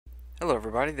Hello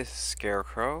everybody, this is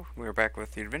Scarecrow. We are back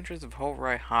with the Adventures of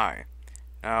Hourai High.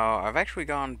 Now, I've actually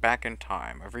gone back in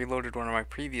time. I've reloaded one of my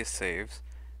previous saves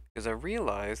because I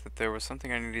realized that there was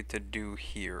something I needed to do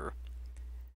here.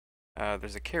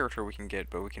 There's a character we can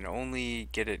get, but we can only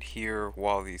get it here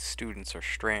while these students are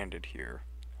stranded here.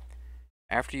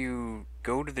 After you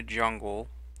go to the jungle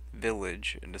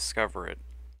village and discover it,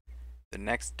 the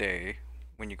next day,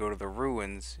 when you go to the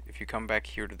ruins, if you come back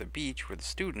here to the beach where the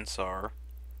students are,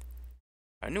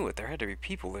 I knew it, there had to be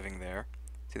people living there.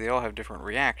 See, they all have different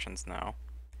reactions now.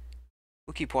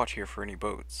 We'll keep watch here for any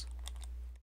boats.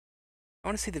 I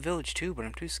want to see the village too, but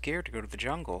I'm too scared to go to the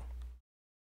jungle.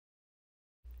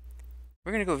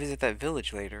 We're gonna go visit that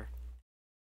village later.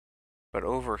 But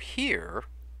over here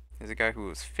is a guy who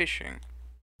was fishing.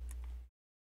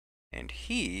 And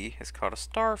he has caught a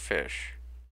starfish.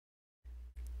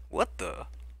 What the?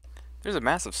 There's a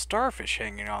massive starfish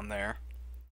hanging on there.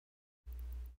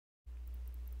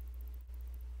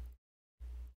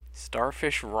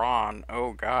 Starfish Ron.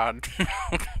 Oh god.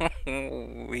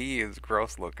 He is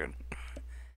gross looking.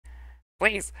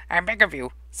 Please, I beg of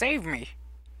you, save me.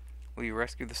 Will you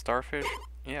rescue the starfish?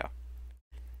 Yeah.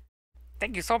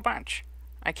 Thank you so much.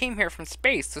 I came here from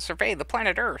space to survey the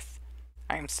planet Earth.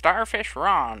 I am Starfish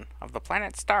Ron, of the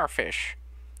planet Starfish.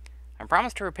 I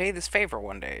promise to repay this favor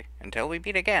one day, until we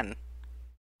meet again.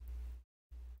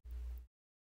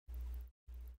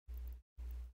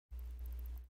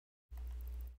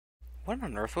 What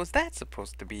on earth was that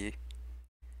supposed to be?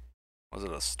 Was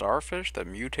it a starfish that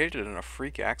mutated in a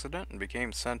freak accident and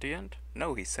became sentient?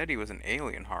 No, he said he was an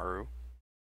alien, Haru.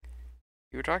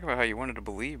 You were talking about how you wanted to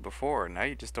believe before, and now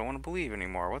you just don't want to believe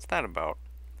anymore. What's that about?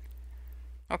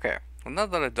 Okay, well now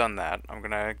that I've done that, I'm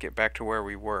gonna get back to where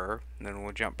we were, and then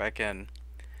we'll jump back in.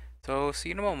 So, see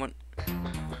you in a moment.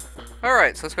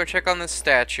 Alright, so let's go check on this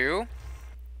statue.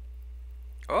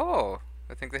 Oh,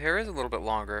 I think the hair is a little bit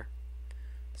longer.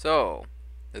 So,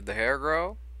 did the hair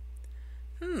grow?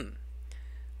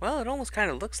 Well, it almost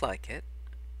kind of looks like it.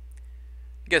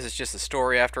 I guess it's just a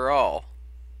story after all.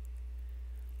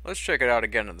 Let's check it out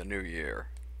again in the new year.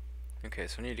 Okay,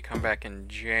 so we need to come back in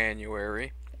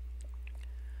January.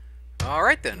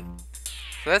 Alright then.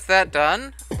 So that's that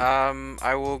done.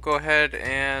 I will go ahead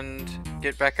and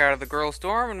get back out of the girls'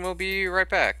 dorm and we'll be right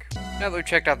back. Now that we've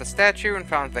checked out the statue and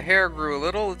found the hair grew a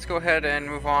little, let's go ahead and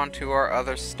move on to our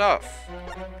other stuff.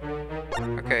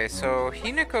 Okay, so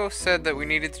Hinako said that we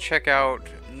needed to check out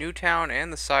Newtown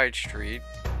and the side street.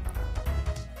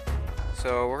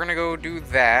 So we're gonna go do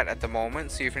that at the moment,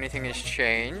 see if anything has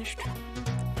changed.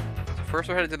 So first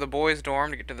we're headed to the boys' dorm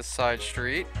to get to the side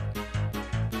street.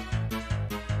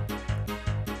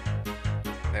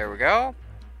 There we go.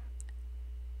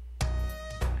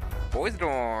 Boys'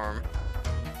 dorm.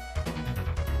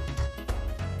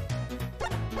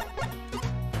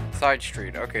 Side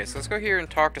street. Okay, so let's go here and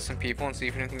talk to some people and see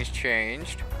if anything has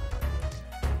changed.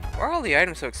 Why are all the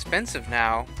items so expensive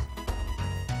now?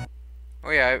 Oh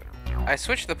yeah, I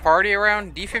switched the party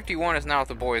around. D51 is now at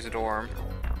the boys' dorm.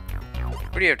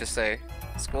 What do you have to say?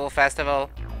 School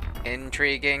festival?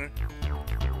 Intriguing.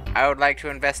 I would like to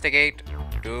investigate.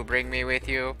 Do bring me with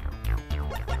you.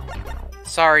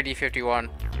 Sorry, D51.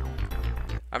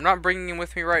 I'm not bringing him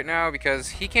with me right now because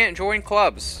he can't join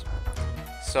clubs.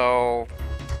 So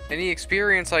any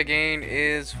experience I gain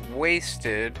is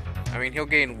wasted. I mean, he'll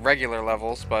gain regular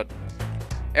levels, but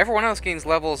everyone else gains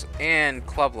levels and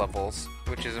club levels,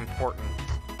 which is important.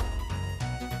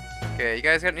 Okay, you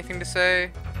guys got anything to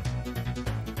say?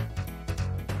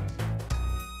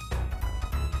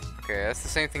 Okay, that's the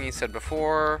same thing he said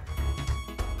before.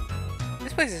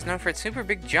 This place is known for its super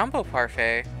big jumbo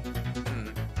parfait.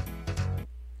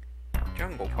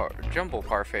 Jumbo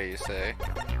parfait, you say?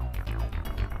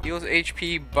 Heals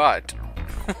HP, but.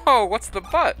 Whoa, what's the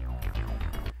but?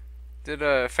 Did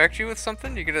it affect you with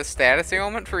something? You get a status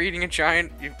ailment for eating a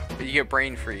giant. You get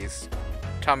brain freeze.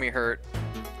 Tummy hurt.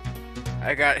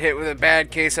 I got hit with a bad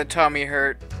case of tummy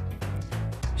hurt.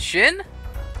 Shin?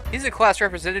 He's a class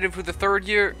representative for the third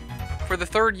year.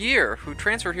 Who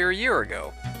transferred here a year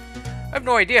ago. I have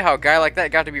no idea how a guy like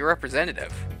that got to be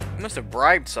representative. He must have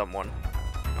bribed someone.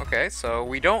 Okay, so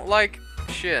we don't like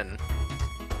Shin.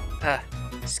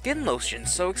 Skin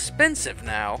lotion's so expensive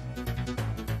now.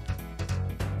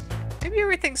 Maybe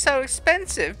everything's so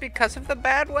expensive because of the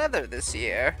bad weather this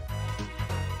year.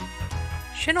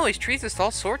 Shin always treats us to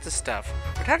all sorts of stuff,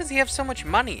 but how does he have so much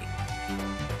money?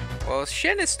 Well,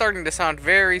 Shin is starting to sound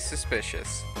very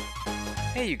suspicious.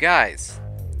 Hey, you guys.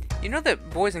 You know that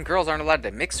boys and girls aren't allowed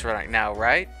to mix right now,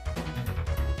 right?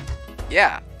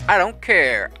 Yeah, I don't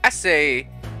care. I say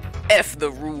F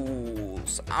the rules.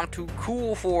 house. I'm too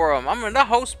cool for them. I'm in the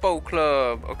houseboat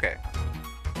club. Okay.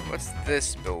 What's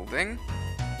this building?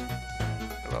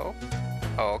 Hello?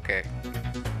 Oh, okay.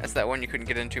 That's that one you couldn't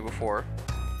get into before.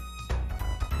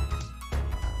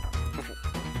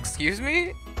 Excuse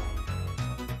me?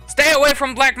 Stay away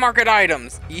from black market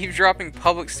items! Eavesdropping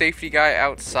public safety guy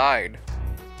outside.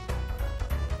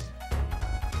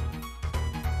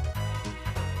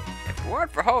 If it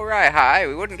weren't for Hourai High,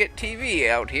 we wouldn't get TV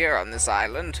out here on this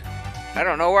island. I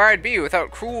don't know where I'd be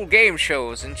without cruel game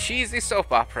shows and cheesy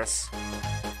soap operas.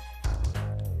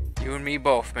 You and me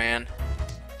both, man.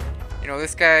 You know,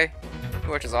 this guy, he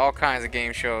watches all kinds of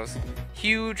game shows.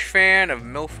 Huge fan of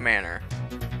MILF Manor.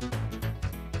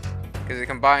 Because it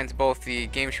combines both the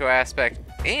game show aspect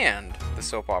and the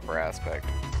soap opera aspect.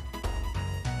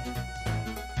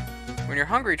 When you're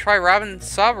hungry, try Ramen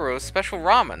Saburo's special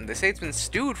ramen. They say it's been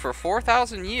stewed for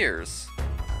 4,000 years.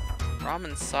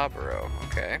 Ramen Saburo,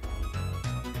 okay.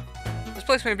 This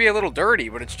place may be a little dirty,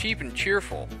 but it's cheap and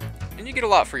cheerful. And you get a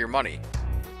lot for your money.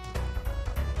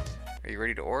 Are you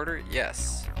ready to order?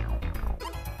 Yes.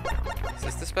 Is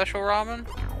this the special ramen?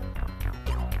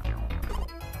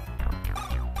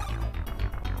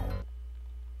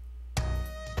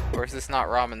 Or is this not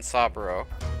Ramen Saburo?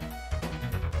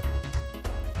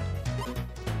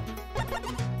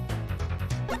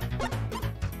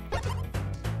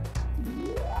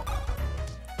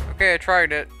 Okay, I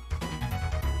tried it.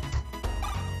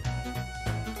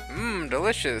 Mmm,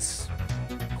 delicious.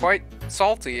 Quite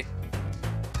salty. I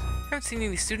haven't seen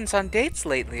any students on dates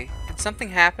lately. Did something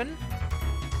happen?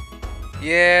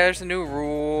 Yeah, there's a new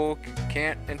rule.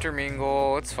 Can't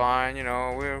intermingle. It's fine, you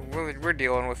know. We're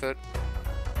dealing with it.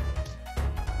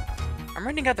 I'm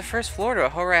renting out the first floor to a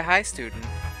Hourai High student.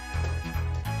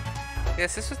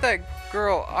 Yes, this was that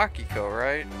girl Akiko,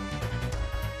 right?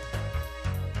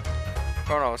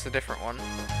 Oh no, it's a different one.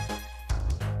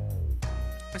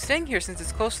 I'm staying here since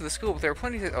it's close to the school, but there are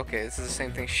plenty of... Okay, this is the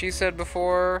same thing she said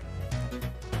before. There's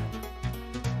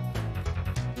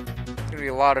gonna be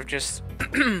a lot of just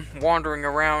wandering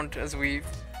around as we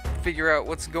figure out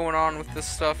what's going on with this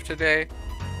stuff today.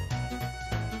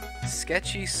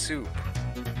 Sketchy soup.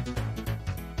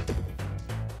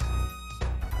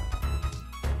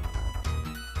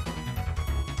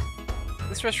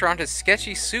 This restaurant is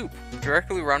Sketchy Soup,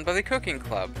 directly run by the cooking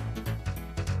club.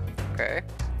 Okay.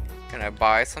 Can I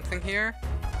buy something here?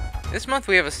 This month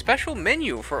we have a special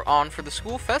menu for the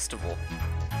school festival.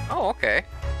 Oh, okay.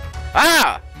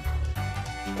 Ah!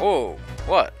 Whoa.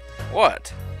 What?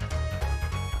 What?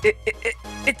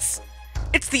 It's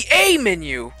the A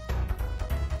menu!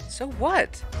 So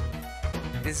what?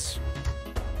 Is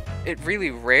it really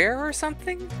rare or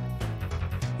something?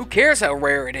 Who cares how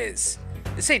rare it is?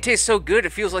 This ain't tastes so good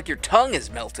it feels like your tongue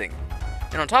is melting.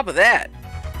 And on top of that,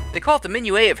 they call it the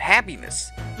menu A of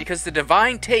happiness, because the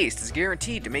divine taste is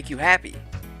guaranteed to make you happy.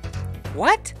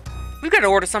 What? We've got to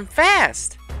order some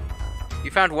fast! You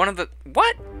found one of the...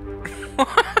 What?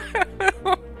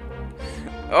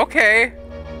 Okay.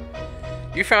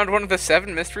 You found one of the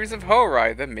 7 mysteries of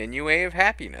Hourai, the menu A of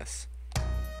happiness.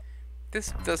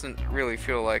 This doesn't really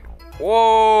feel like...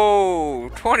 Whoa!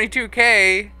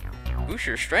 22k! Boost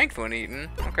your strength when eaten.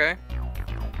 Okay.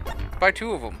 Buy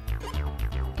 2 of them.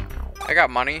 I got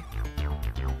money.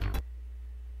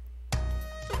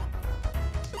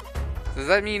 Does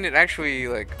that mean it actually,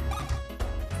 like,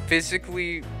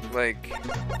 physically, like,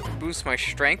 boosts my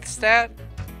strength stat?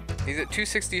 He's at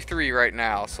 263 right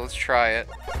now, so let's try it.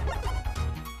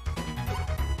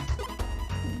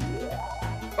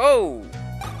 Oh!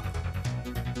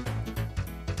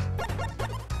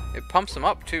 It pumps him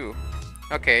up, too.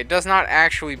 Okay, it does not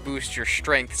actually boost your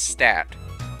strength stat.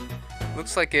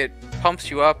 Looks like it pumps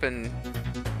you up and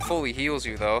fully heals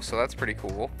you, though, so that's pretty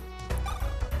cool.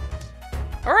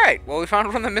 Alright, well, we found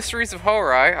one of the mysteries of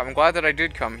Hourai. I'm glad that I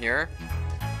did come here.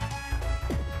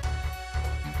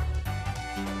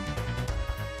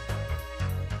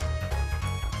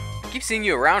 I keep seeing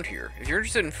you around here. If you're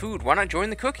interested in food, why not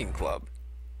join the cooking club?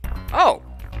 Oh!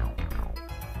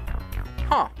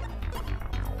 Huh.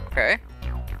 Okay.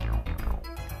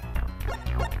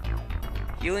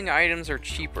 Healing items are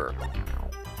cheaper.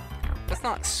 That's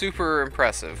not super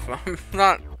impressive.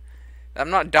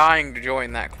 I'm not dying to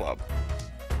join that club.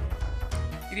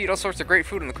 You can eat all sorts of great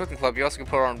food in the cooking club. You also can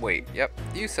put on weight. Yep,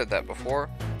 you said that before.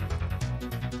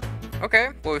 Okay,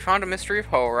 well we found a mystery of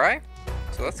Hourai,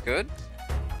 so that's good.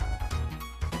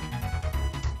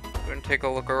 Go and take a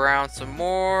look around some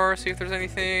more, see if there's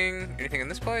anything in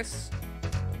this place.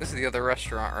 This is the other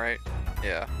restaurant, right?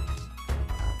 Yeah.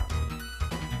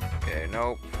 Okay,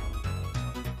 nope.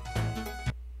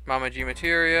 Mama G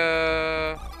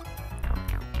materia.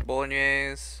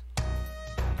 Bolognese.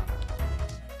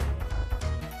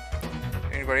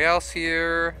 Anybody else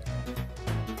here?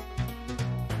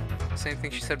 Same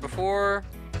thing she said before.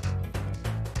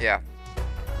 Yeah.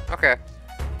 Okay.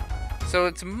 So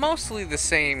it's mostly the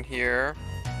same here,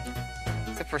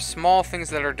 except for small things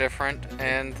that are different,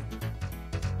 and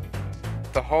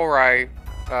the Hourai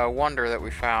wonder that we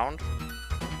found.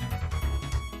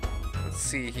 Let's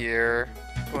see here.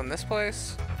 Go in this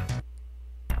place.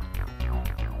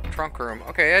 Trunk room.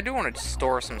 Okay, I do want to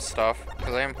store some stuff,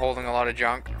 because I am holding a lot of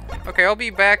junk. Okay, I'll be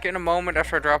back in a moment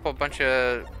after I drop a bunch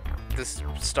of this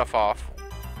stuff off.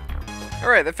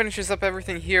 Alright, that finishes up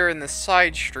everything here in this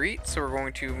side street, so we're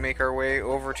going to make our way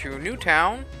over to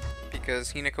Newtown,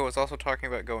 because Hinako is also talking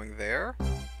about going there.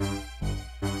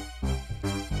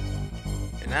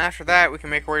 And after that, we can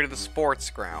make our way to the sports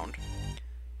ground.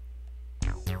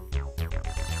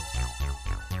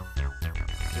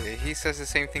 Okay, he says the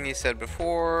same thing he said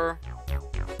before.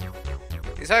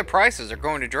 These high prices are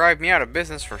going to drive me out of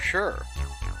business for sure.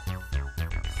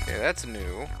 Okay, that's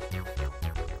new.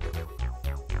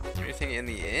 Anything in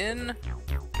the inn?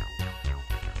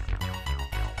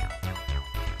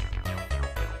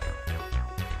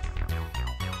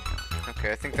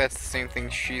 Okay, I think that's the same thing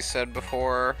she said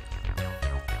before.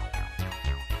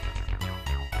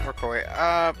 Work our way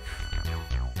up.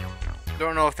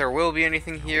 Don't know if there will be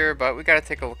anything here, but we gotta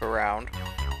take a look around.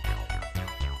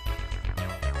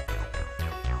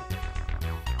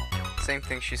 Same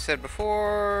thing she said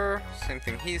before. Same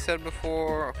thing he said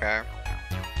before. Okay.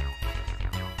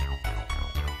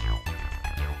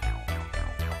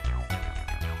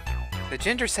 The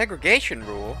gender segregation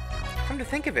rule? Come to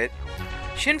think of it,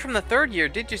 Shin from the third year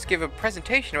did just give a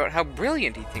presentation about how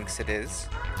brilliant he thinks it is.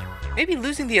 Maybe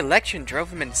losing the election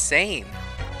drove him insane.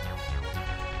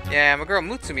 Yeah, my girl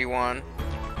Mutsumi won.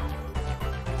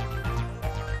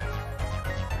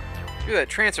 You're that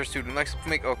transfer student likes to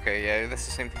make... Okay, yeah, that's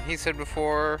the same thing he said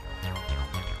before.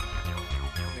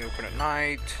 They open at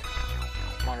night.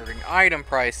 Monitoring item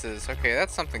prices. Okay,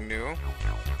 that's something new.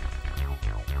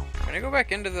 Can I go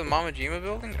back into the Mamajima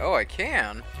building? Oh, I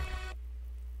can.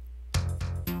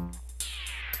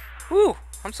 Whew,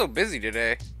 I'm so busy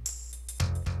today.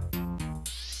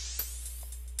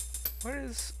 What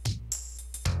is...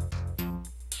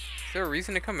 Is there a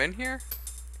reason to come in here?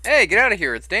 Hey, get out of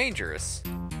here, it's dangerous.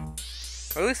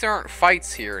 Or at least there aren't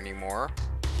fights here anymore.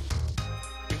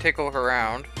 You can take a look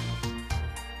around.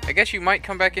 I guess you might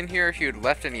come back in here if you had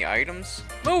left any items.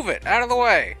 Move it! Out of the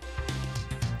way!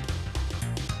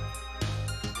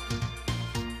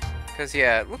 Because,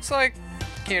 yeah, it looks like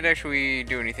you can't actually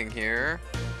do anything here.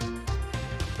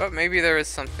 But maybe there is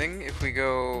something if we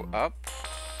go up.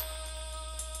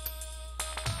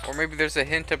 Or maybe there's a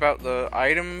hint about the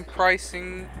item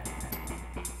pricing.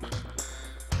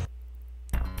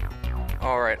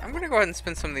 Alright, I'm gonna go ahead and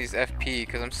spend some of these FP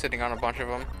because I'm sitting on a bunch of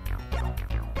them.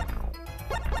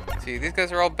 See, these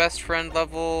guys are all best friend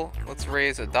level. Let's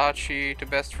raise Adachi to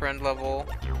best friend level.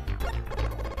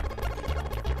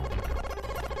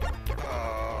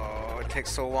 Oh, it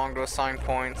takes so long to assign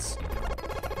points.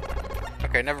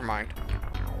 Okay, never mind.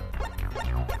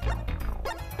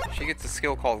 She gets a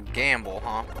skill called Gamble,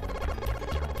 huh?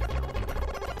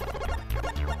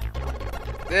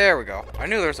 There we go. I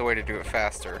knew there was a way to do it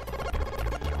faster.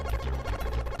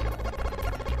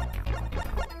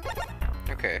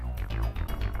 Okay.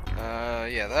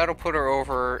 Yeah, that'll put her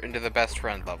over into the best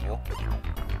friend level.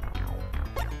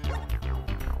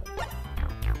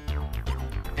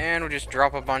 And we'll just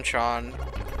drop a bunch on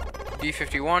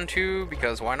B51 too,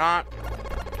 because why not?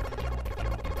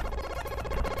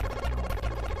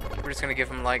 We're just gonna give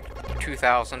him like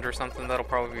 2,000 or something, that'll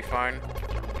probably be fine.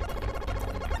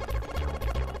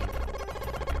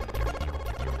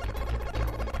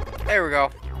 There we go.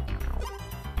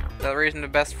 Did that raise him to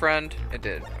best friend? It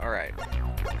did. Alright.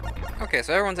 Okay,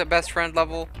 so everyone's at best friend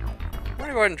level. I'm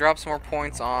gonna go ahead and drop some more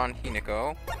points on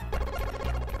Hinako.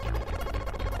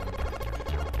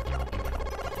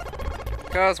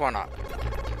 Because why not?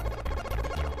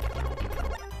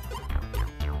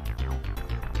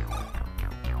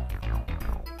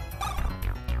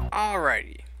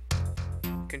 Alrighty.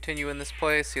 Continue in this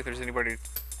place, see if there's anybody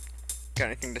got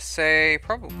anything to say.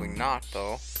 Probably not,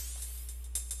 though.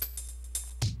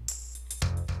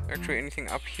 Actually, anything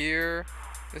up here?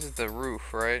 This is the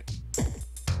roof, right?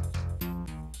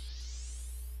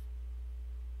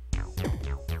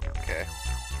 Okay.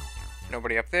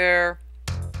 Nobody up there.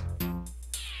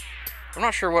 I'm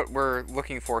not sure what we're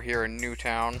looking for here in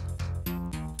Newtown.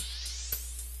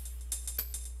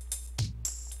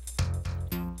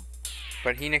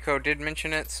 But Hinako did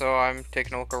mention it, so I'm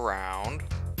taking a look around.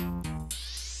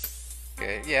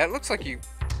 Okay, yeah, it looks like you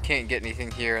can't get anything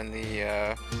here in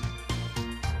the,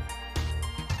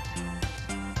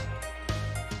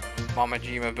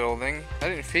 Mamajima building. I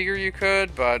didn't figure you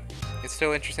could, but it's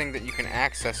still interesting that you can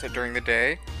access it during the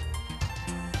day.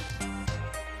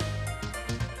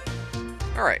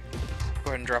 Alright, go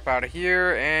ahead and drop out of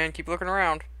here and keep looking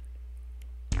around.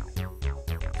 So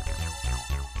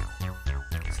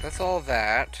that's all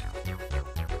that.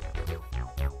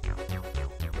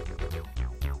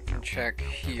 And check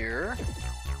here.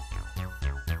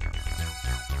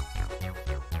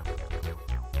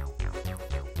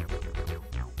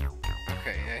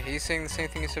 He's saying the same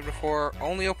thing he said before.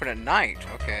 Only open at night.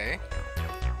 Okay.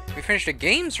 We finished a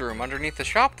games room underneath the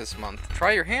shop this month.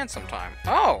 Try your hand sometime.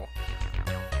 Oh!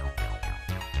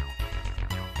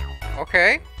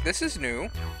 Okay. This is new.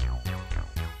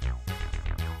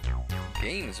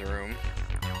 Games room.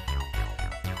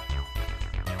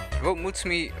 Vote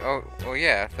Mutsumi. Oh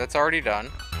yeah. That's already done.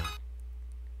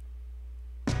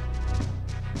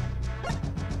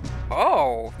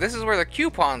 Oh! This is where the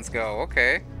coupons go.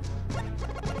 Okay.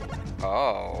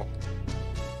 Oh.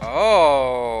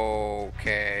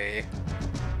 Okay.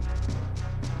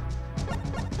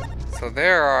 So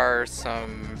there are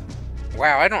some...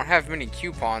 Wow, I don't have many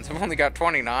coupons. I've only got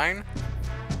 29.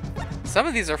 Some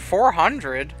of these are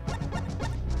 400.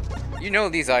 You know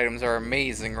these items are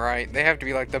amazing, right? They have to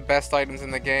be like the best items in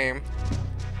the game.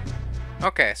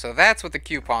 Okay, so that's what the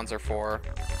coupons are for.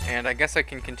 And I guess I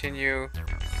can continue.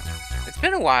 It's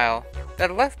been a while. That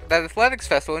athletics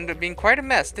festival ended up being quite a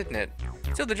mess, didn't it?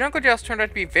 Still, the Jungle Joust turned out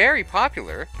to be very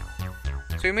popular.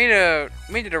 So we made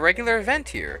it a regular event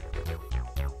here.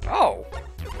 Oh,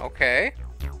 okay.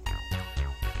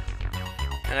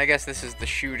 And I guess this is the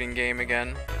shooting game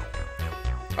again.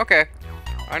 Okay,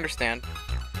 I understand.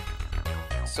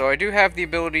 So I do have the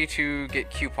ability to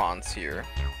get coupons here.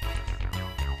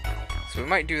 So we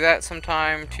might do that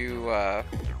sometime to,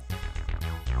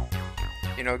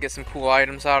 you know, get some cool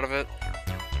items out of it.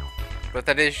 But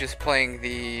that is just playing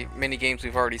the mini games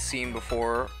we've already seen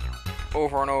before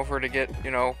over and over to get,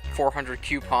 you know, 400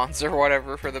 coupons or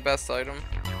whatever for the best item.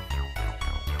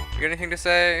 You got anything to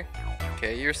say?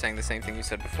 Okay, you're saying the same thing you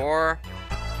said before.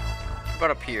 How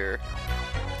about up here?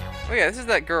 Oh yeah, this is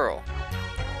that girl.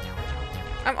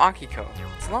 I'm Akiko.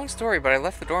 It's a long story, but I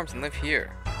left the dorms and live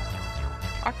here.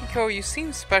 Akiko, you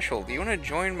seem special. Do you want to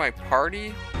join my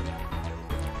party?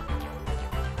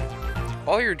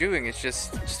 All you're doing is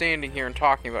just standing here and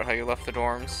talking about how you left the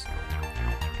dorms.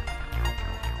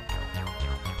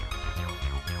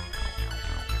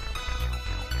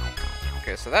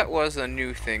 Okay, so that was a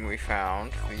new thing we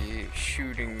found. The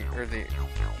shooting, or the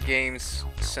games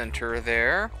center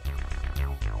there.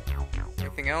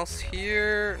 Anything else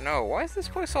here? No, why is this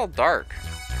place all dark?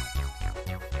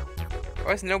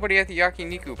 Why is nobody at the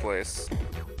Yakiniku place?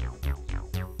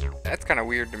 That's kind of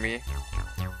weird to me.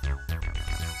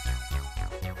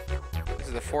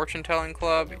 The fortune telling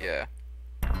club? Yeah.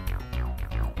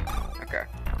 Okay.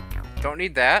 Don't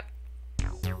need that.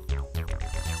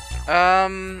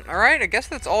 Alright, I guess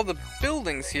that's all the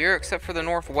buildings here except for the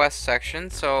northwest section.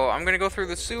 So I'm gonna go through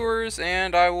the sewers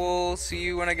and I will see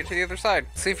you when I get to the other side.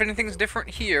 See if anything's different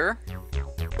here.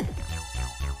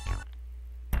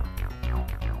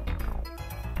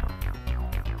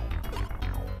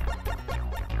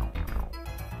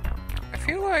 I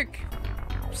feel like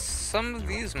some of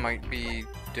these might be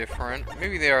different.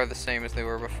 Maybe they are the same as they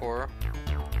were before.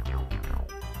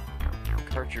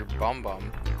 Cart your bum bum.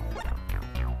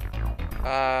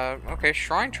 Okay,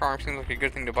 Shrine Charm seems like a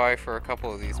good thing to buy for a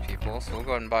couple of these people, so we'll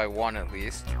go ahead and buy one at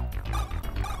least.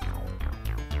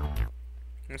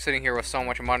 I'm sitting here with so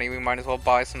much money, we might as well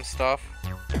buy some stuff.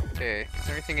 Okay, is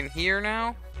there anything in here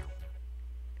now?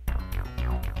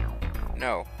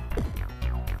 No.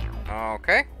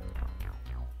 Okay.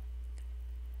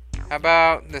 How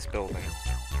about this building?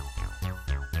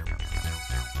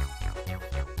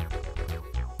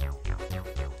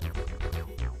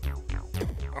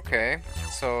 Okay,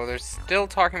 so they're still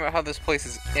talking about how this place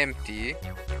is empty.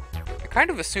 I kind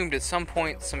of assumed at some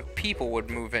point some people would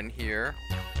move in here.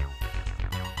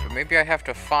 But maybe I have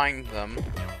to find them.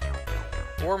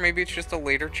 Or maybe it's just a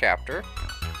later chapter.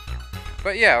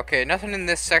 But yeah, okay, nothing in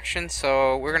this section,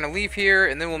 so we're gonna leave here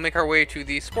and then we'll make our way to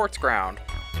the sports ground.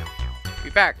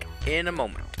 Be back in a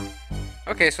moment.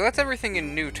 Okay, so that's everything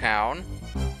in Newtown.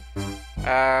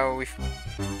 We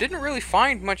didn't really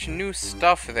find much new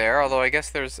stuff there, although I guess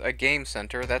there's a game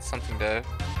center. That's something to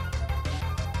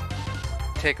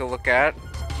take a look at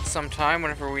sometime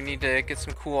whenever we need to get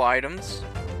some cool items.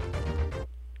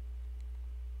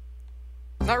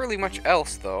 Not really much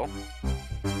else, though.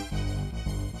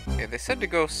 Okay, they said to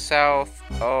go south.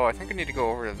 Oh, I think I need to go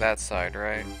over to that side,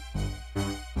 right?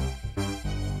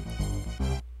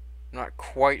 Not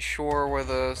quite sure where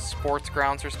the sports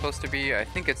grounds are supposed to be. I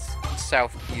think it's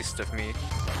southeast of me.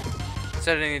 It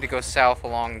said I need to go south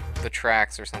along the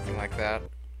tracks or something like that.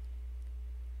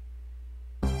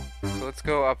 So let's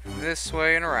go up this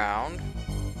way and around.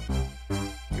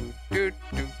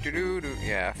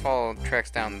 Yeah, follow the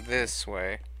tracks down this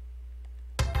way.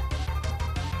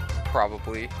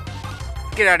 Probably.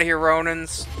 Get out of here,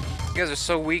 Ronins. You guys are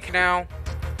so weak now.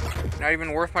 Not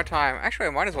even worth my time. Actually, I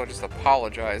might as well just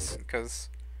apologize, because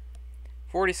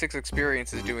 46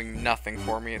 experience is doing nothing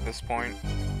for me at this point.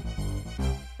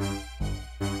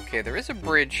 Okay, there is a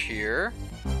bridge here.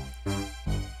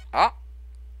 Ah!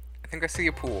 I think I see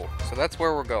a pool, so that's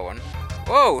where we're going.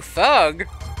 Whoa, thug!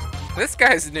 This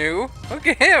guy's new. Look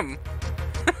at him!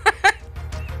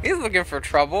 He's looking for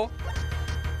trouble.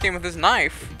 Came with his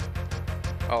knife.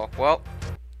 Oh, well.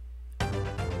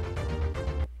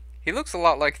 He looks a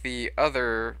lot like the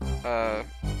other,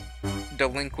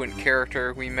 delinquent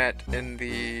character we met in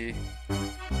the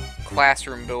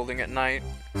classroom building at night.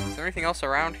 Is there anything else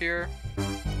around here?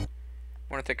 I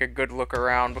want to take a good look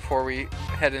around before we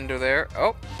head into there.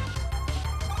 Oh!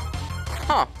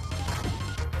 Huh.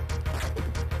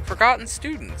 Forgotten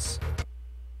students.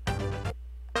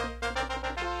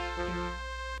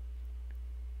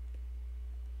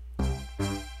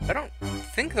 I don't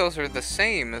think those are the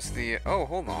same as the... Oh,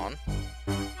 hold on.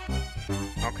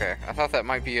 Okay, I thought that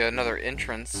might be another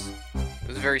entrance. It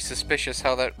was very suspicious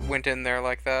how that went in there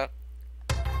like that.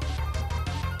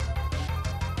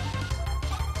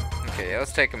 Okay, yeah,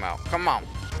 let's take him out. Come on.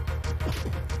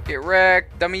 Get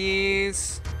wrecked,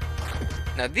 dummies.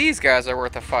 Now these guys are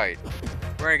worth a fight.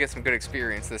 We're gonna get some good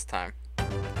experience this time.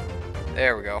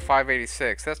 There we go,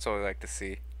 586. That's what we like to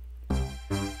see.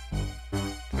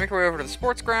 Make our way over to the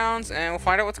sports grounds, and we'll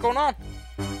find out what's going on.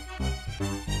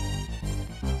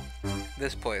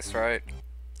 This place, right?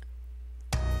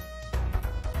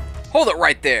 Hold it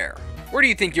right there! Where do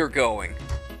you think you're going?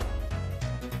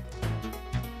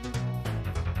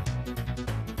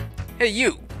 Hey,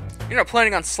 you! You're not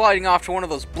planning on sliding off to one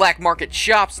of those black market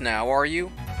shops now, are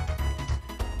you?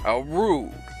 How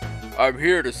rude! I'm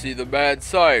here to see the Mad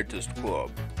Scientist Club.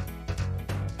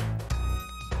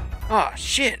 Ah,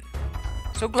 Shin!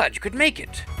 So glad you could make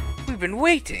it. We've been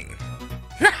waiting.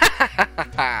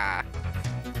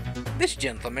 This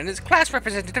gentleman is Class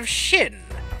Representative Shin.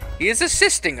 He is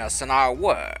assisting us in our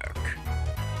work.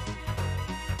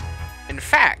 In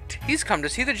fact, he's come to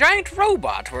see the giant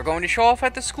robot we're going to show off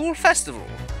at the school festival.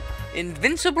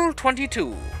 Invincible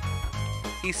 22.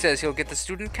 He says he'll get the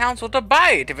student council to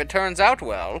buy it if it turns out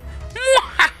well.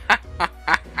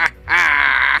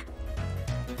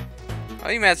 Oh,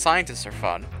 you mad scientists are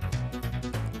fun.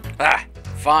 Ah,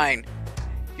 fine.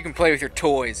 You can play with your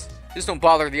toys. Just don't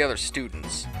bother the other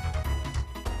students.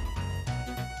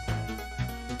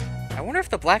 I wonder if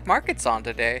the black market's on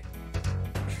today.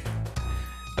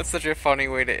 That's such a funny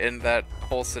way to end that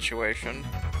whole situation.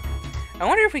 I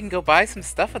wonder if we can go buy some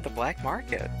stuff at the black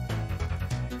market.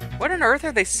 What on earth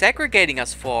are they segregating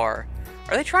us for?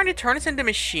 Are they trying to turn us into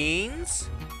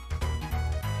machines?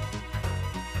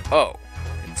 Oh,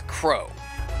 it's Crow.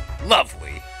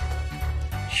 Lovely.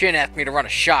 Shin asked me to run a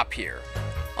shop here.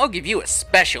 I'll give you a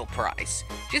special price,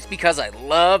 just because I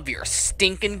love your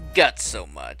stinking guts so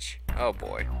much. Oh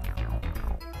boy.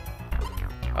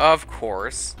 Of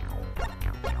course.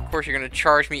 Of course you're gonna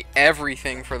charge me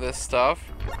everything for this stuff.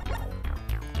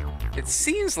 It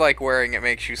seems like wearing it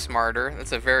makes you smarter.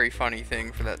 That's a very funny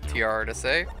thing for that tiara to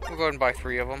say. We'll go ahead and buy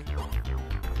 3 of them.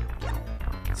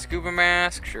 Scuba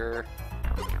mask, sure.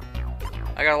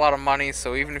 I got a lot of money,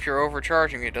 so even if you're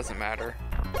overcharging me, it doesn't matter.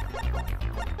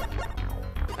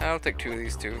 I'll take 2 of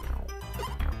these too.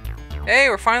 Hey,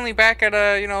 we're finally back at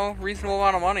a, reasonable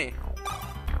amount of money.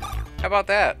 How about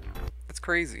that? That's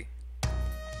crazy.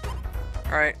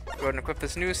 Alright, go ahead and equip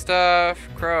this new stuff.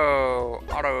 Crow,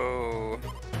 auto.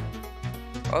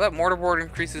 Oh, that mortarboard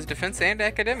increases defense and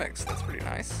academics. That's pretty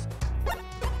nice.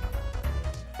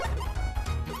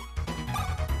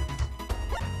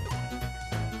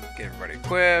 Get everybody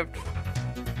equipped.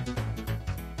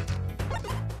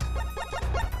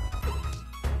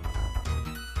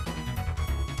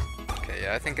 Okay,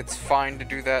 yeah, I think it's fine to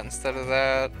do that instead of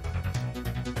that.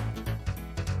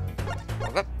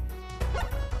 Oh, that...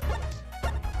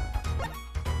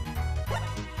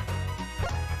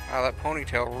 Wow, that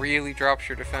ponytail really drops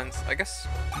your defense. I guess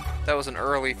that was an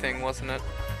early thing, wasn't it?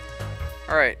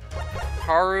 Alright.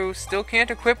 Haru still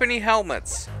can't equip any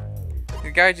helmets.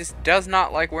 The guy just does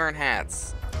not like wearing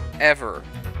hats. Ever.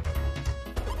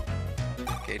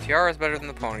 Okay, tiara is better than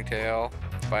the ponytail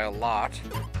by a lot.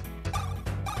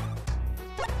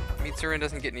 Mitsurin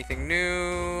doesn't get anything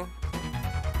new.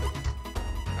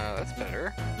 That's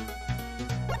better.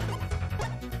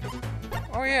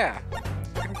 Oh yeah,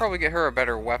 I can probably get her a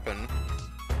better weapon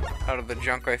out of the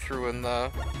junk I threw in the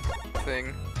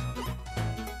thing.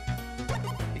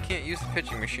 You can't use the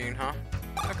pitching machine, huh?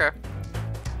 Okay.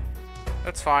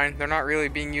 That's fine. They're not really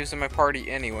being used in my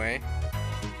party anyway.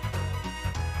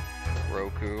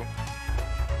 Roku.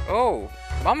 Oh,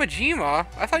 Mamajima?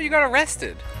 I thought you got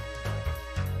arrested.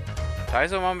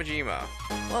 Taizo Mamajima.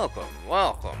 Welcome,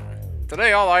 welcome.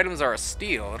 Today all items are a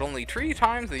steal at only 3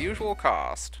 times the usual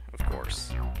cost. Of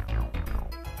course.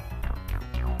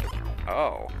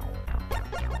 Oh.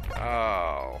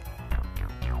 Oh.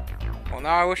 Well,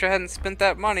 now I wish I hadn't spent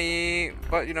that money,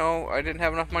 but, you know, I didn't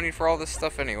have enough money for all this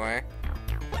stuff anyway.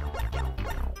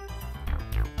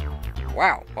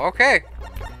 Wow, okay.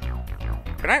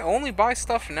 Can I only buy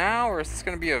stuff now, or is this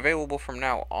going to be available from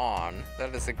now on?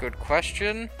 That is a good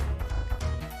question.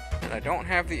 And I don't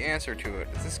have the answer to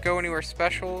it. Does this go anywhere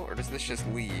special, or does this just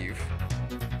leave?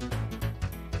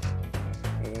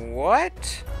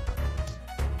 What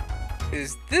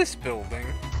is this building?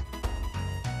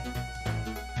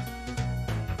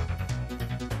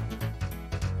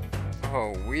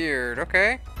 Oh, weird.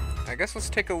 Okay. I guess let's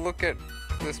take a look at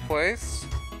this place.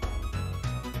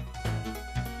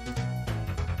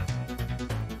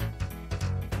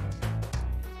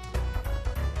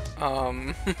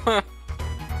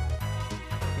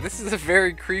 This is a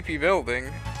very creepy building.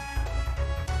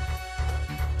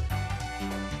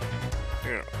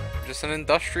 You know, just an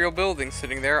industrial building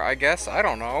sitting there, I guess. I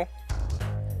don't know.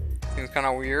 Seems kind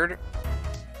of weird.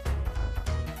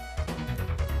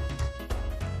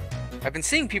 I've been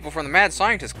seeing people from the Mad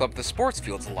Scientist Club at the sports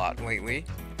fields a lot lately.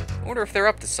 I wonder if they're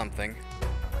up to something.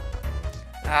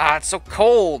 Ah, it's so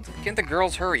cold! Can't the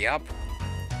girls hurry up?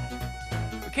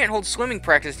 We can't hold swimming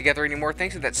practice together anymore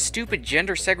thanks to that stupid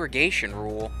gender segregation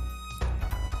rule.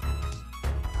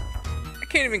 I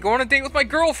can't even go on a date with my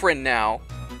girlfriend now!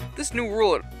 This new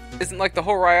rule isn't like the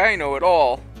Hourai I know at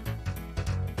all.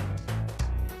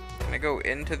 Can I go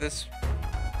into this?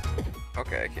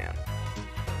 Okay, I can.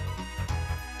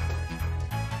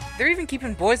 They're even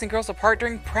keeping boys and girls apart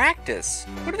during practice.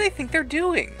 What do they think they're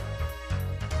doing?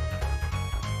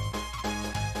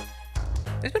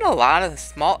 There's been a lot of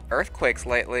small earthquakes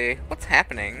lately. What's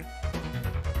happening?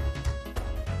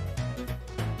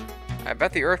 I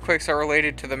bet the earthquakes are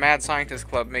related to the Mad Scientist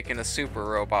Club making a super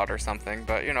robot or something,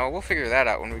 but you know, we'll figure that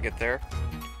out when we get there.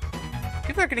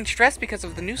 People are getting stressed because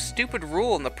of the new stupid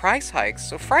rule and the price hikes,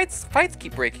 so fights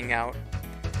keep breaking out.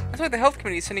 That's why the health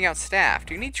committee is sending out staff.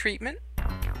 Do you need treatment?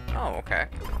 Oh, okay.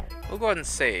 We'll go ahead and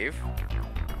save.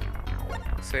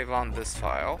 Save on this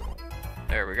file.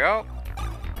 There we go.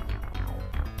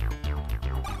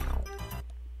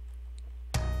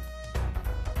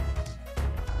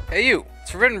 Hey you!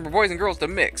 It's forbidden for boys and girls to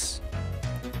mix.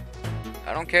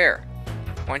 I don't care.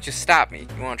 Why don't you stop me?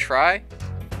 You wanna try?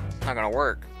 Not gonna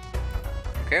work.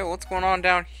 Okay, well, what's going on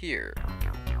down here?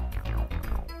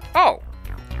 Oh!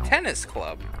 Tennis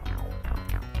club.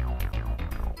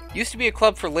 Used to be a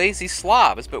club for lazy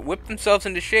slobs, but whipped themselves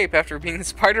into shape after being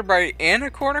inspired by Anna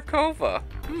Kournikova.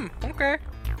 Okay.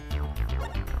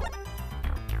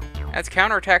 That's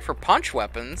counterattack for punch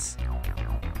weapons.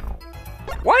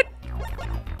 What?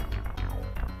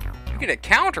 You get a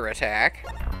counterattack?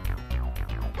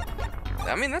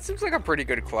 I mean, that seems like a pretty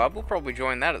good club. We'll probably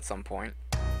join that at some point.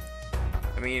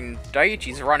 I mean,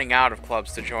 Daiichi's running out of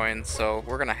clubs to join, so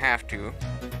we're gonna have to.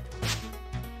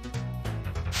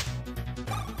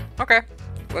 Okay,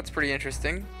 that's pretty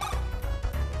interesting.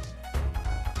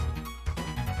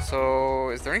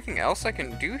 So, is there anything else I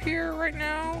can do here right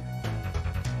now?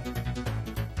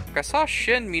 Like, I saw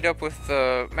Shin meet up with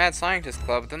the Mad Scientist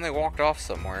Club, then they walked off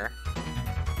somewhere.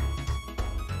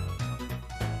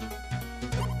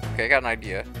 Okay, I got an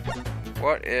idea.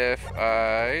 What if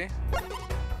I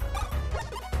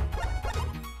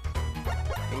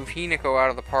move Hinako out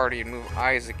of the party and move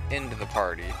Isaac into the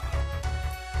party?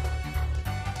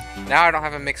 Now I don't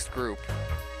have a mixed group.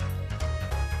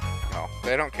 Oh,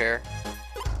 they don't care.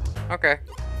 Okay.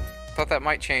 Thought that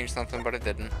might change something, but it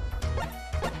didn't.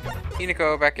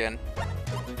 Hinako, back in.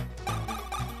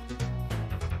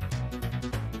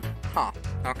 Huh.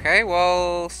 Okay,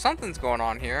 well, something's going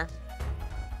on here.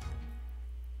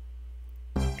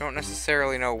 Don't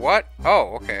necessarily know what.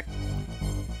 Oh, okay.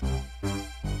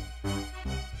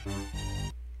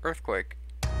 Earthquake.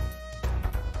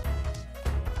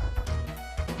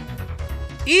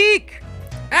 Eek!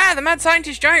 Ah, the Mad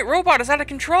Scientist giant robot is out of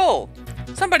control!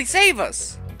 Somebody save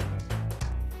us!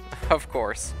 Of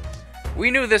course. We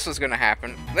knew this was gonna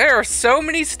happen. There are so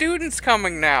many students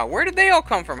coming now! Where did they all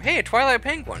come from? Hey, a Twilight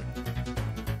Penguin!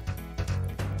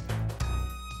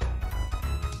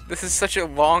 This is such a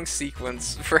long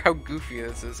sequence for how goofy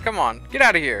this is. Come on, get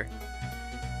out of here!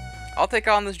 I'll take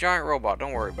on this giant robot,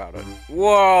 don't worry about it.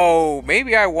 Whoa!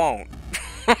 Maybe I won't.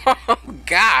 Oh,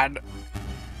 God!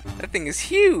 That thing is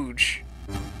huge!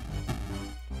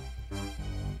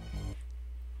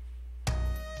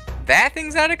 That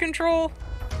thing's out of control?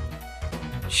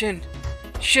 Shin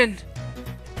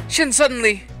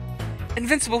suddenly!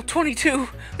 Invincible 22!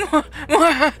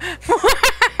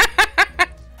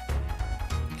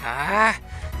 Ah,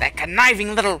 that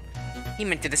conniving little... He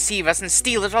meant to deceive us and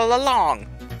steal it all along!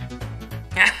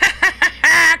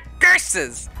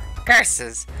 Curses!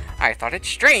 Curses! I thought it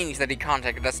strange that he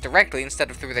contacted us directly instead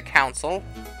of through the council.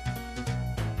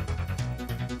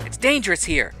 It's dangerous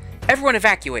here! Everyone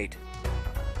evacuate!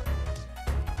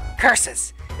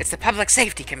 Curses! It's the Public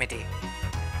Safety Committee!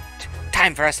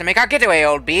 Time for us to make our getaway,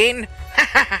 old bean! Ha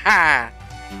ha ha ha!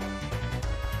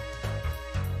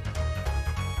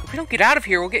 If we don't get out of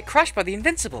here, we'll get crushed by the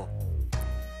Invincible!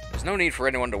 There's no need for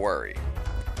anyone to worry.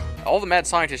 All the mad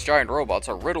scientist giant robots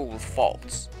are riddled with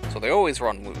faults, so they always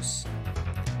run loose.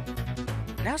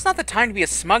 Now's not the time to be a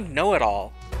smug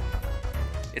know-it-all.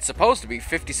 It's supposed to be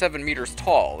 57 meters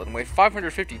tall and weigh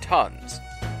 550 tons,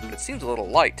 but it seems a little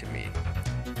light to me.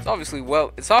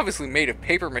 It's obviously made of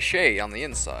paper mache on the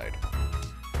inside.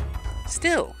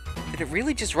 Still, did it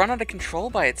really just run out of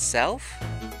control by itself?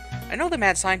 I know the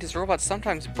mad scientist robots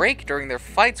sometimes break during their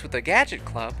fights with the Gadget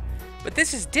Club, but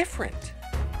this is different.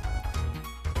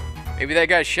 Maybe that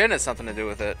guy Shin has something to do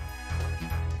with it.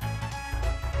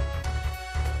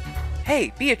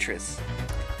 Hey, Beatrice.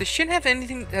 Does Shin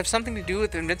have something to do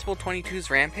with Invincible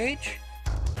 22's rampage?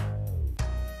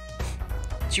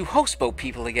 It's you houseboat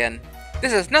people again.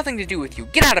 This has nothing to do with you.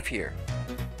 Get out of here!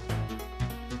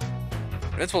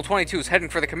 Invincible 22 is heading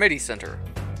for the committee center.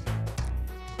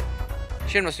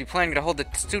 Shin must be planning to hold the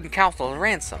student council to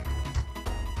ransom.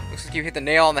 Looks like you hit the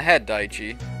nail on the head,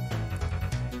 Daichi.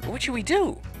 But what should we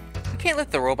do? We can't let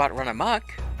the robot run amok.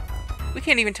 We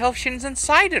can't even tell if Shin's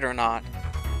inside it or not.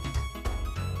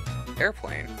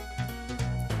 Airplane.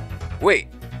 Wait,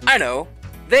 I know.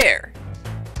 There!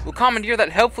 We'll commandeer that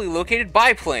helpfully located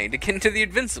biplane to get into the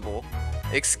Invincible.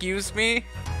 Excuse me?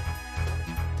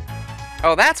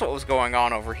 Oh, that's what was going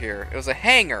on over here. It was a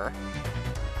hangar.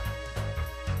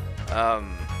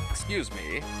 Excuse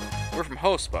me. We're from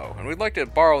Hospo, and we'd like to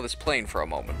borrow this plane for a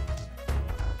moment.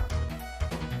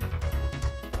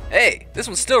 Hey, this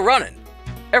one's still running.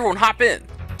 Everyone hop in.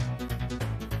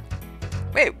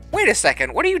 Wait a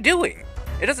second. What are you doing?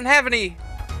 It doesn't have any...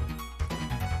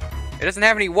 It doesn't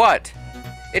have any what?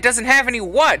 It doesn't have any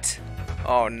what?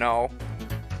 Oh, no.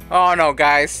 Oh, no,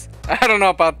 guys. I don't know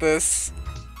about this.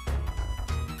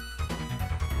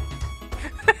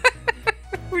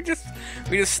 We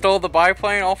just stole the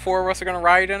biplane. All 4 of us are gonna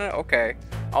ride in it? Okay.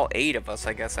 All 8 of us,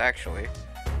 I guess, actually.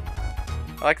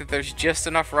 I like that there's just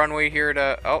enough runway here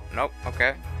to... Oh, nope.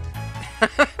 Okay.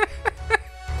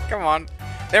 Come on.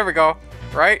 There we go.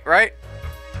 Right?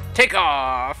 Take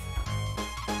off!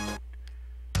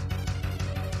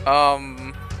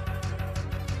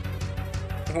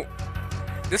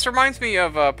 This reminds me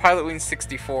of Pilot Wing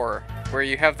 64, where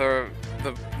you have the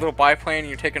little biplane and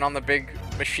you're taking on the big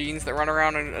machines that run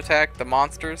around and attack the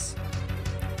monsters.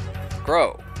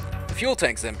 Grow. The fuel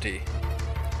tank's empty.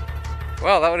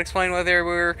 Well, that would explain why we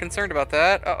were concerned about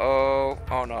that. Uh-oh.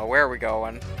 Oh no, where are we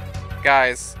going?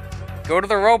 Guys, go to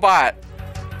the robot!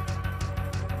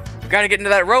 We gotta get into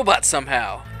that robot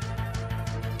somehow.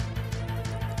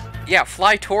 Yeah,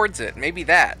 fly towards it. Maybe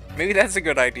that. Maybe that's a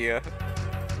good idea.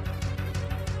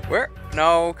 Where?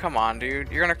 No, come on,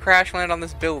 dude. You're gonna crash land on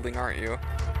this building, aren't you?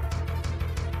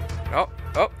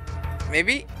 Oh,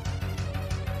 maybe?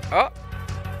 Oh.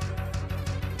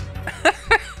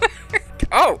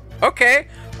 Oh, okay.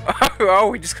 Oh,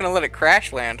 we're just gonna let it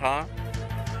crash land, huh?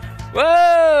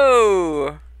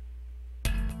 Whoa!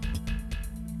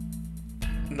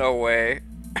 No way.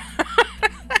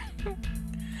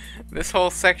 This whole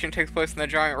section takes place in the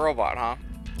giant robot, huh?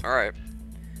 Alright.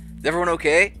 Is everyone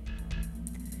okay?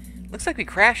 Looks like we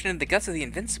crashed into the guts of the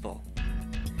Invincible.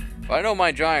 If I know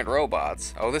my giant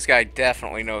robots... Oh, this guy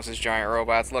definitely knows his giant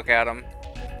robots. Look at him.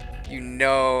 You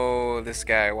know this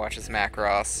guy watches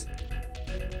Macross.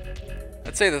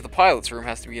 I'd say that the pilot's room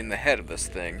has to be in the head of this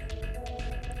thing.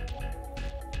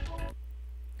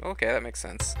 Okay, that makes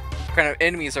sense. What kind of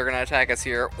enemies are going to attack us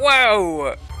here?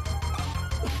 Whoa!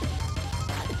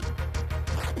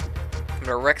 I'm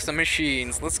gonna wreck some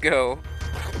machines. Let's go.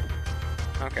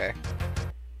 Okay.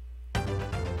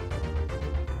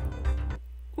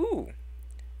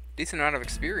 decent amount of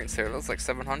experience there. That was like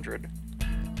 700.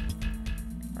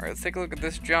 Alright, let's take a look at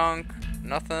this junk.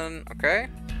 Nothing. Okay.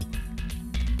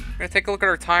 I'm gonna take a look at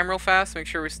our time real fast, make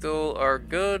sure we still are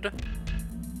good.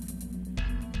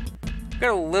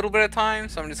 Got a little bit of time,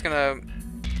 so I'm just gonna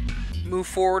move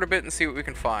forward a bit and see what we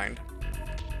can find.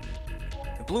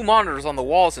 The blue monitors on the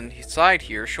walls inside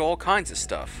here show all kinds of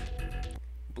stuff.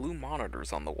 Blue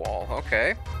monitors on the wall,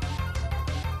 okay.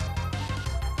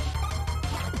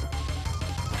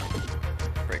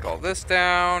 Break all this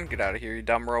down, get out of here, you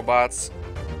dumb robots.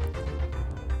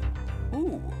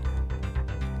 Ooh.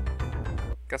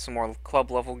 Got some more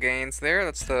club level gains there.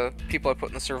 That's the people I put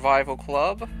in the survival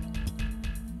club.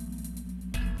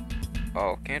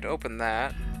 Oh, can't open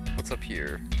that. What's up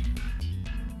here?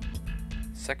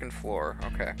 Second floor,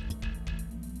 okay.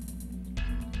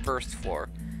 First floor.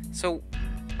 So,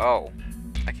 oh,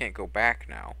 I can't go back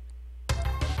now.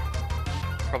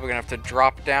 Probably gonna have to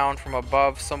drop down from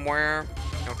above somewhere.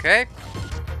 Okay.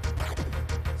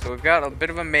 So we've got a bit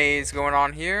of a maze going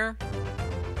on here.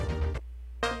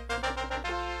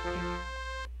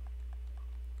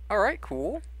 Alright,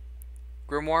 cool.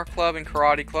 Grimoire Club and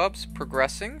Karate Club's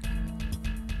progressing.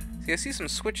 See, I see some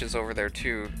switches over there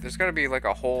too. There's gotta be like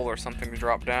a hole or something to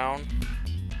drop down.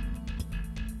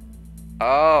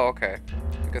 Oh, okay.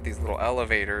 We've got these little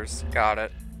elevators. Got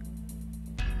it.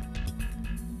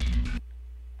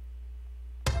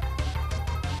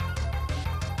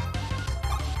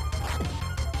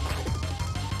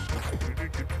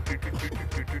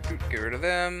 Get rid of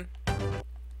them.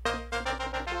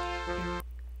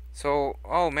 So,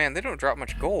 oh man, they don't drop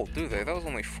much gold, do they? That was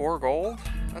only 4 gold?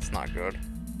 That's not good.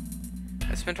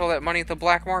 I spent all that money at the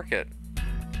black market.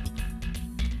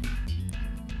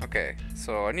 Okay,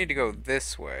 so I need to go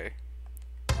this way.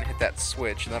 And hit that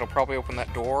switch, and that'll probably open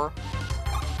that door.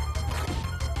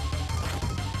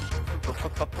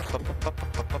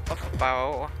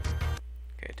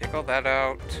 Okay, take all that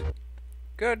out.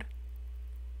 Good.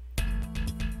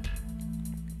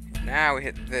 Now we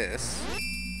hit this.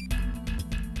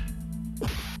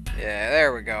 Yeah,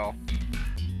 there we go.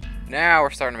 Now we're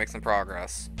starting to make some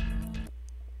progress.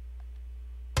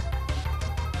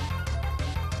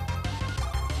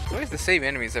 It's always the same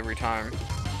enemies every time.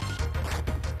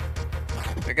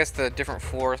 I guess the different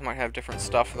floors might have different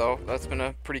stuff, though. That's been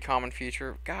a pretty common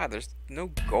feature. God, there's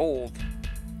no gold.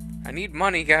 I need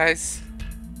money, guys.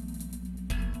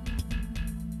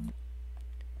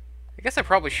 I guess I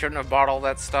probably shouldn't have bought all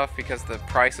that stuff because the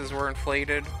prices were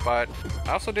inflated, but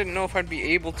I also didn't know if I'd be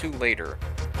able to later.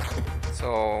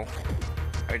 So,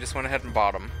 I just went ahead and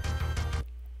bought them.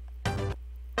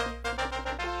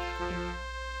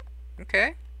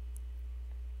 Okay.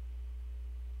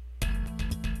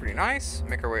 Pretty nice.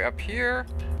 Make our way up here.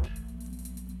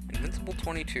 Invincible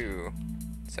 22.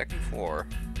 Second floor.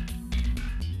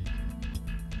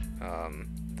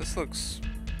 This looks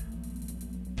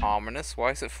ominous.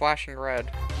 Why is it flashing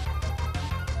red?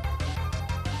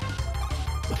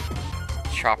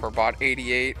 Chopper bot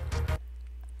 88.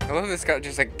 I love this got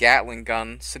just a Gatling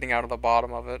gun sitting out of the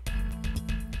bottom of it.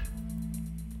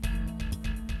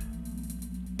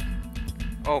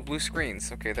 Oh, blue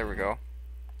screens. Okay, there we go.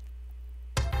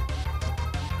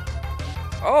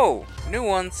 Oh, new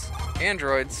ones.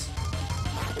 Androids.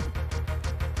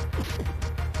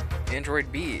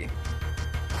 Android B.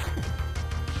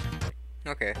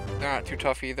 Okay, they're not too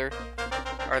tough either.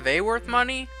 Are they worth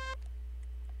money?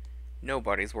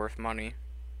 Nobody's worth money.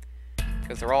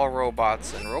 Because they're all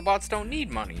robots, and robots don't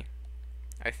need money.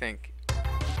 I think.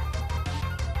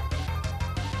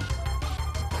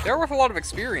 They're worth a lot of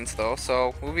experience, though,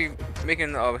 so we'll be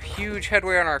making a huge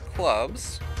headway on our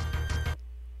clubs.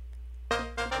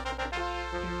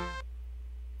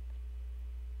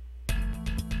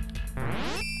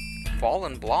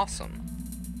 Fallen Blossom.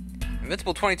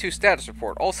 Invincible 22 status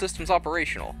report. All systems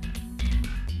operational.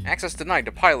 Access denied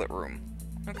to pilot room.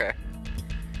 Okay.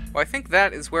 Well, I think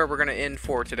that is where we're going to end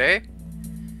for today.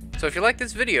 So if you like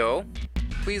this video,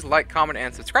 please like, comment,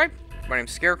 and subscribe. My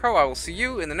name's Scarecrow. I will see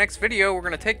you in the next video. We're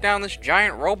going to take down this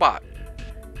giant robot.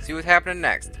 See what's happening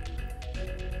next.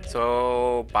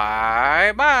 So,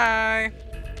 bye-bye.